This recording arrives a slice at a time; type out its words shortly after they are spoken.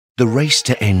The race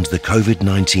to end the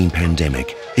COVID-19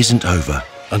 pandemic isn't over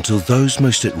until those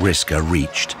most at risk are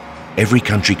reached. Every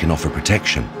country can offer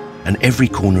protection, and every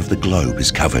corner of the globe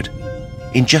is covered.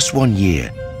 In just 1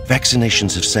 year,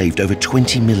 vaccinations have saved over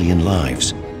 20 million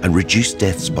lives and reduced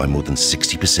deaths by more than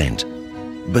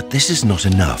 60%. But this is not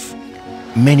enough.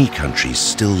 Many countries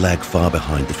still lag far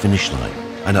behind the finish line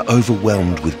and are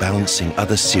overwhelmed with balancing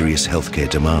other serious healthcare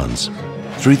demands.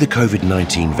 Through the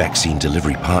COVID-19 Vaccine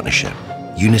Delivery Partnership,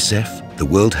 UNICEF, the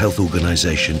World Health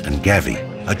Organization and Gavi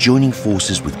are joining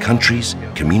forces with countries,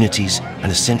 communities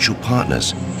and essential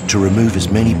partners to remove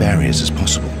as many barriers as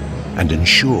possible and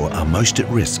ensure our most at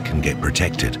risk can get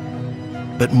protected.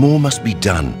 But more must be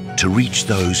done to reach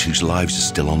those whose lives are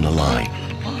still on the line.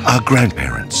 Our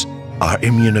grandparents, our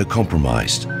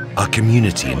immunocompromised, our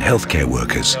community and healthcare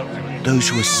workers, those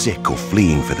who are sick or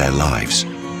fleeing for their lives.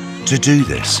 To do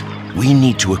this, we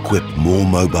need to equip more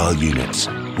mobile units,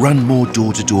 run more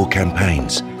door-to-door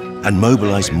campaigns, and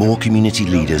mobilize more community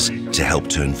leaders to help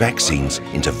turn vaccines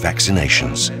into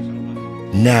vaccinations.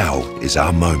 Now is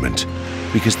our moment,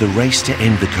 because the race to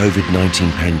end the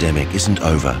COVID-19 pandemic isn't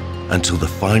over until the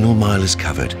final mile is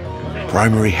covered,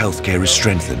 primary healthcare is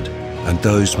strengthened, and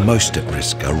those most at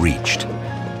risk are reached,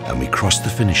 and we cross the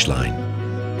finish line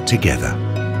together.